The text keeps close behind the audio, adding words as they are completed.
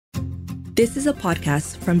This is a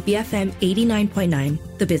podcast from BFM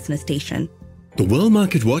 89.9, the business station. The World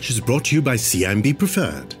Market Watch is brought to you by CIMB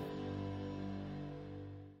Preferred.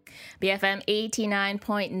 BFM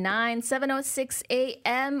 89.9, 7:06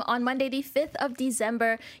 a.m. on Monday, the 5th of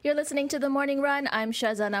December. You're listening to The Morning Run. I'm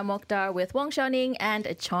Shazana Mokhtar with Wong Xiaoning and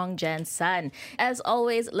Chong Jen Sun. As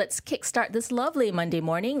always, let's kickstart this lovely Monday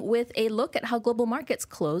morning with a look at how global markets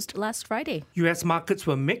closed last Friday. US markets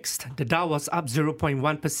were mixed. The Dow was up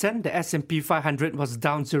 0.1%, the S&P 500 was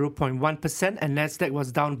down 0.1%, and Nasdaq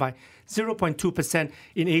was down by 0.2%.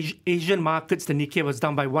 In Asian markets, the Nikkei was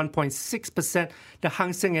down by 1.6%. The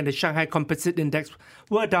Hang Seng and the Shanghai Composite Index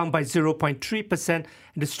were down by 0.3%. And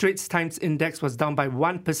the Straits Times Index was down by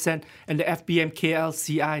 1%. And the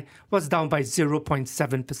FBM-KLCI was down by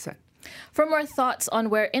 0.7%. For more thoughts on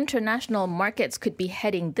where international markets could be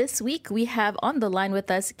heading this week, we have on the line with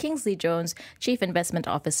us Kingsley Jones, Chief Investment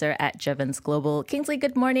Officer at Jevons Global. Kingsley,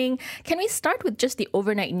 good morning. Can we start with just the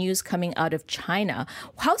overnight news coming out of China?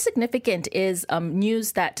 How significant is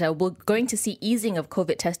news that we're going to see easing of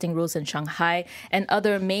COVID testing rules in Shanghai and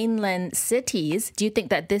other mainland cities? Do you think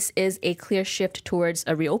that this is a clear shift towards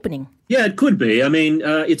a reopening? Yeah, it could be. I mean,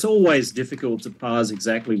 it's always difficult to parse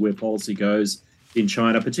exactly where policy goes in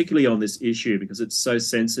China, particularly on this issue, because it's so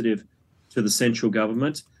sensitive to the central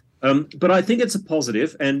government. But I think it's a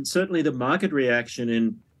positive, and certainly the market reaction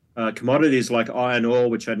in commodities like iron ore,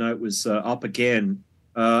 which I know was up again,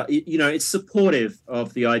 it's supportive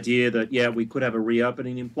of the idea that, we could have a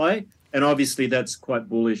reopening in play. And obviously that's quite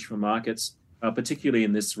bullish for markets, particularly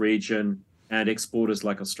in this region and exporters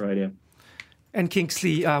like Australia. And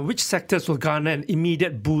Kingsley, which sectors will garner an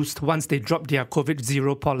immediate boost once they drop their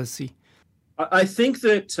COVID-0 policy? I think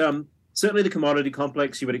that certainly the commodity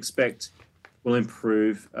complex you would expect will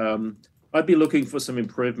improve. I'd be looking for some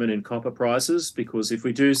improvement in copper prices, because if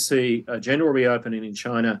we do see a general reopening in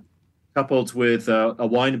China, coupled with a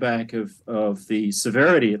wind back of the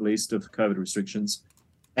severity, at least, of COVID restrictions,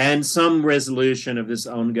 and some resolution of this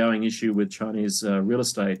ongoing issue with Chinese real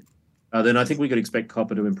estate, then I think we could expect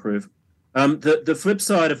copper to improve. The flip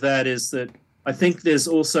side of that is that I think there's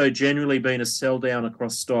also generally been a sell down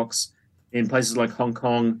across stocks in places like Hong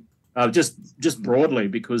Kong, just broadly,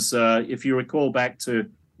 because if you recall back to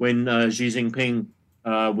when Xi Jinping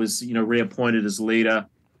was reappointed as leader,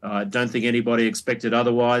 I don't think anybody expected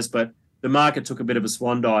otherwise, but the market took a bit of a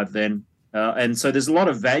swan dive then. And so there's a lot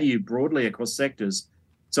of value broadly across sectors.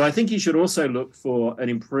 So I think you should also look for an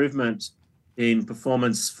improvement in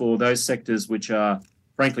performance for those sectors which are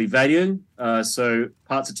frankly valuing. So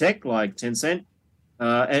parts of tech like Tencent,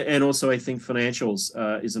 and also I think financials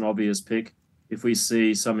is an obvious pick if we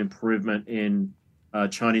see some improvement in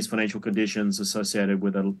Chinese financial conditions associated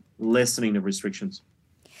with a lessening of restrictions.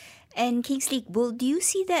 And Kingsley, do you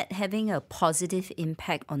see that having a positive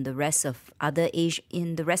impact on the rest of other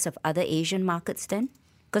Asian markets then?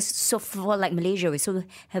 Because so for like Malaysia, we're so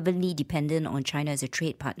heavily dependent on China as a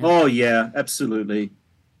trade partner. Oh yeah, absolutely.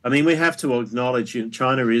 I mean, we have to acknowledge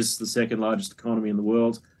China is the second largest economy in the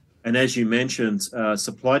world. And as you mentioned,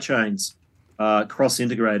 supply chains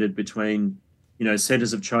cross-integrated between,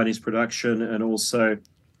 centers of Chinese production and also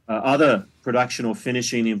other production or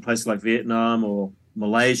finishing in places like Vietnam or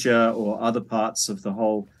Malaysia or other parts of the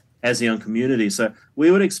whole ASEAN community. So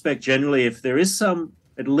we would expect generally, if there is some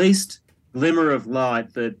at least glimmer of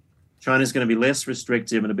light that China is going to be less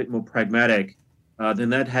restrictive and a bit more pragmatic, then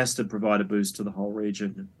that has to provide a boost to the whole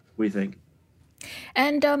region, we think.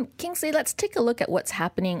 And Kingsley, let's take a look at what's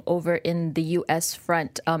happening over in the U.S.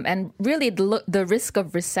 front and really the risk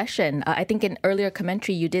of recession. I think in earlier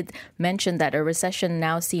commentary, you did mention that a recession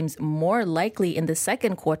now seems more likely in the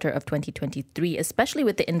second quarter of 2023, especially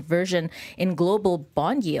with the inversion in global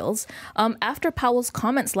bond yields. After Powell's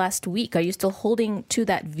comments last week, are you still holding to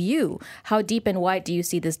that view? How deep and wide do you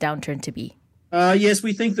see this downturn to be? Yes,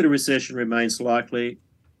 we think that a recession remains likely.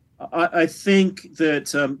 I think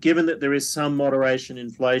that given that there is some moderation in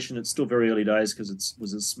inflation, it's still very early days because it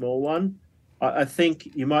was a small one. I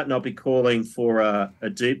think you might not be calling for a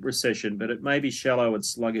deep recession, but it may be shallow and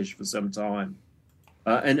sluggish for some time.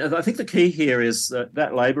 And I think the key here is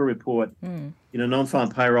that labour report, non-farm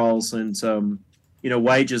payrolls and,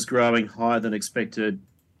 wages growing higher than expected,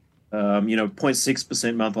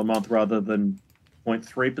 0.6% month on month rather than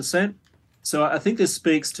 0.3%. So I think this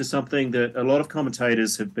speaks to something that a lot of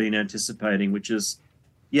commentators have been anticipating, which is,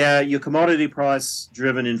 your commodity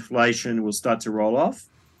price-driven inflation will start to roll off,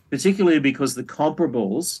 particularly because the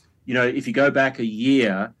comparables, if you go back a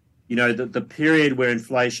year, the period where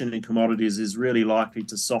inflation in commodities is really likely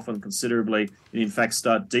to soften considerably and, in fact,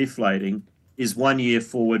 start deflating is 1 year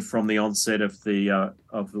forward from the onset of the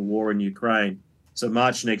war in Ukraine. So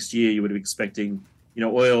March next year, you would be expecting,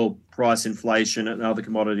 oil price inflation and other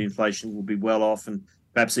commodity inflation will be well off and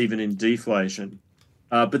perhaps even in deflation.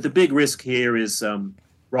 But the big risk here is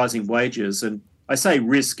rising wages. And I say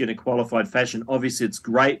risk in a qualified fashion. Obviously, it's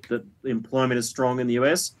great that employment is strong in the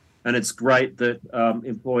US, and it's great that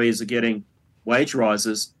employees are getting wage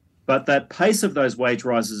rises. But that pace of those wage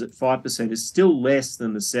rises at 5% is still less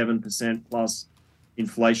than the 7% plus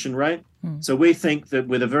inflation rate. So we think that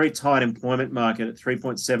with a very tight employment market at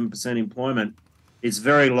 3.7% employment, it's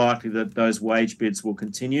very likely that those wage bids will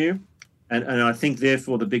continue. And I think,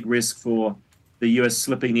 therefore, the big risk for the US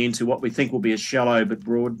slipping into what we think will be a shallow but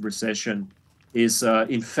broad recession is,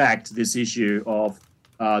 in fact, this issue of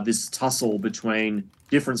this tussle between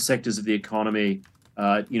different sectors of the economy,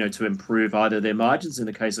 to improve either their margins in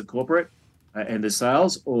the case of corporate and their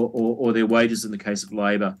sales or their wages in the case of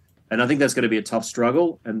labour. And I think that's going to be a tough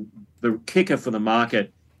struggle. And the kicker for the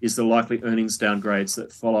market is the likely earnings downgrades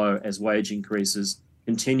that follow as wage increases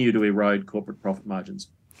continue to erode corporate profit margins.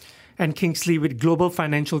 And Kingsley, with global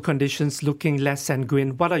financial conditions looking less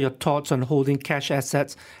sanguine, what are your thoughts on holding cash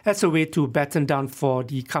assets as a way to batten down for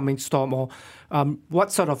the coming storm? Or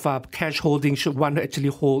what sort of cash holding should one actually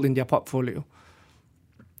hold in their portfolio?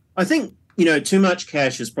 I think, too much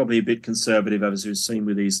cash is probably a bit conservative, as we've seen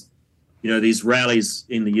with these rallies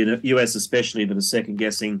in the US especially that are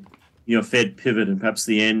second-guessing, Fed pivot and perhaps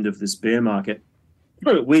the end of this bear market.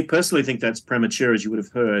 We personally think that's premature, as you would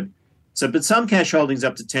have heard. But some cash holdings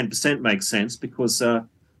up to 10% make sense because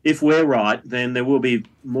if we're right, then there will be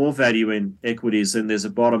more value in equities and there's a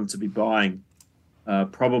bottom to be buying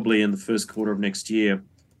probably in the first quarter of next year.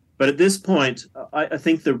 But at this point, I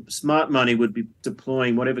think the smart money would be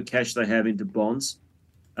deploying whatever cash they have into bonds.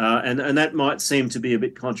 And that might seem to be a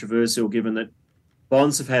bit controversial given that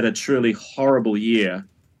bonds have had a truly horrible year.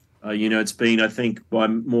 It's been, I think, by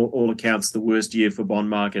all accounts, the worst year for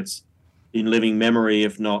bond markets in living memory,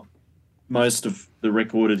 if not most of the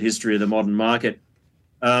recorded history of the modern market.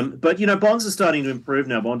 But bonds are starting to improve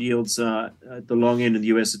now. Bond yields at the long end of the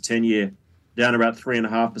US at 10-year down about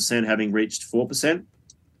 3.5%, having reached 4%.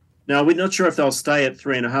 Now, we're not sure if they'll stay at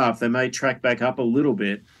 3.5%. They may track back up a little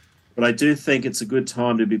bit. But I do think it's a good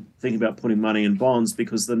time to be thinking about putting money in bonds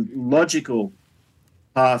because the logical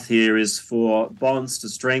path here is for bonds to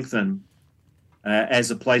strengthen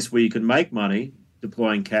as a place where you can make money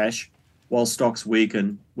deploying cash while stocks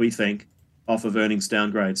weaken, we think, off of earnings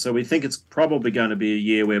downgrades. So we think it's probably going to be a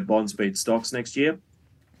year where bonds beat stocks next year,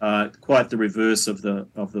 quite the reverse of the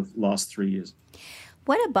last 3 years.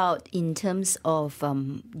 What about in terms of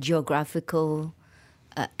geographical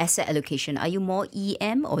asset allocation? Are you more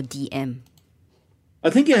EM or DM? I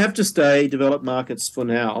think you have to stay developed markets for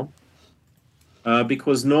now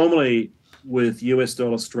because normally with US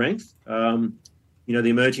dollar strength, the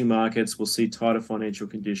emerging markets will see tighter financial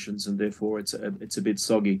conditions and therefore it's a bit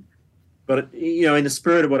soggy. But, in the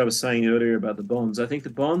spirit of what I was saying earlier about the bonds, I think the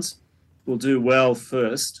bonds will do well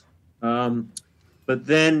first. But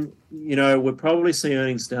then, we'll probably see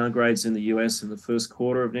earnings downgrades in the US in the first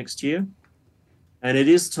quarter of next year. And it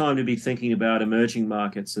is time to be thinking about emerging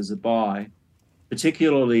markets as a buy,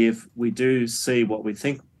 particularly if we do see what we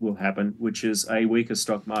think will happen, which is a weaker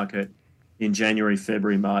stock market in January,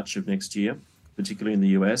 February, March of next year, particularly in the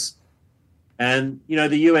US. And,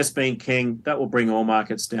 the US being king, that will bring all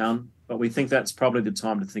markets down. But we think that's probably the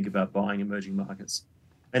time to think about buying emerging markets.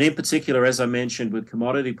 And in particular, as I mentioned, with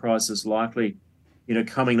commodity prices likely,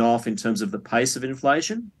 coming off in terms of the pace of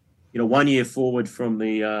inflation, 1 year forward from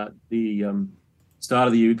the start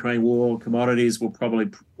of the Ukraine war, commodities will probably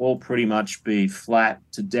all pretty much be flat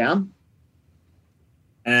to down.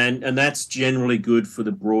 And that's generally good for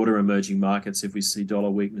the broader emerging markets if we see dollar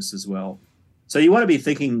weakness as well. So you want to be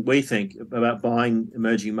thinking, we think, about buying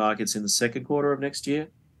emerging markets in the second quarter of next year.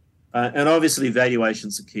 And obviously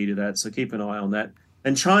valuations are key to that, so keep an eye on that.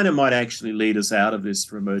 And China might actually lead us out of this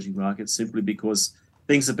for emerging markets simply because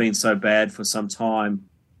things have been so bad for some time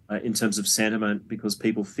in terms of sentiment because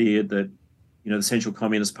people feared that the Central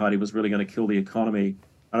Communist Party was really going to kill the economy.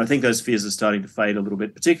 And I think those fears are starting to fade a little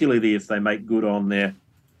bit, particularly if they make good on their,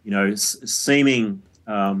 seeming,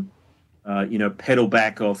 pedal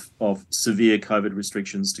back of severe COVID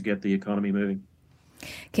restrictions to get the economy moving.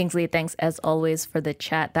 Kingsley, thanks as always for the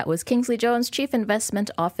chat. That was Kingsley Jones, Chief Investment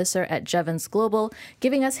Officer at Jevons Global,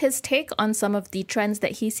 giving us his take on some of the trends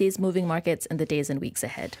that he sees moving markets in the days and weeks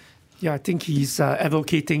ahead. Yeah, I think he's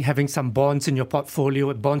advocating having some bonds in your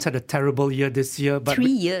portfolio. Bonds had a terrible year this year. But 3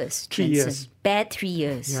 years, Jensen. 3 years. Bad 3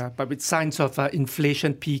 years. Yeah, but with signs of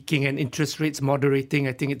inflation peaking and interest rates moderating,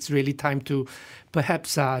 I think it's really time to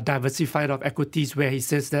perhaps diversify out of equities where he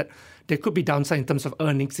says that there could be downside in terms of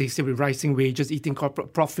earnings, they say, with rising wages, eating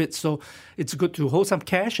corporate profits. So it's good to hold some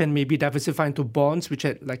cash and maybe diversify into bonds, which,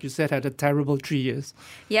 like you said, had a terrible 3 years.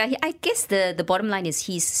 Yeah, I guess the bottom line is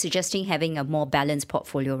he's suggesting having a more balanced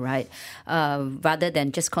portfolio, right? Rather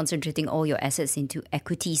than just concentrating all your assets into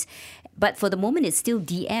equities. But for the moment, it's still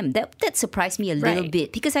DM. That surprised me a little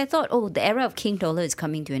bit because I thought, the era of King Dollar is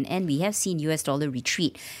coming to an end. We have seen US dollar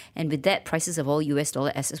retreat. And with that, prices of all US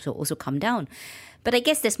dollar assets will also come down. But I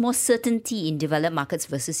guess there's more certainty in developed markets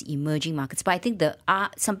versus emerging markets. But I think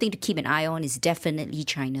something to keep an eye on is definitely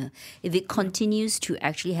China. If it continues to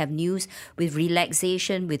actually have news with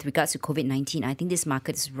relaxation with regards to COVID-19, I think this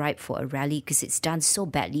market is ripe for a rally because it's done so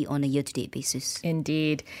badly on a year-to-date basis.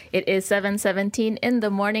 Indeed. It is 7:17 in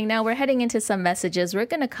the morning now. We're heading into some messages. We're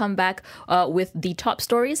going to come back with the top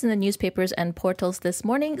stories in the newspapers and portals this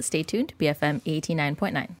morning. Stay tuned. BFM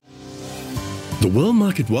 89.9. The World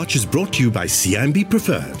Market Watch is brought to you by CIMB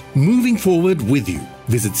Preferred. Moving forward with you.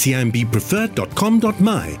 Visit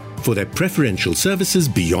cimbpreferred.com.my for their preferential services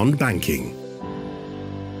beyond banking.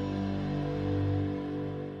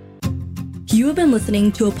 You have been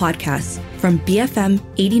listening to a podcast from BFM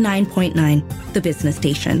 89.9, the business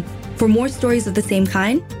station. For more stories of the same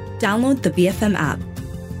kind, download the BFM app.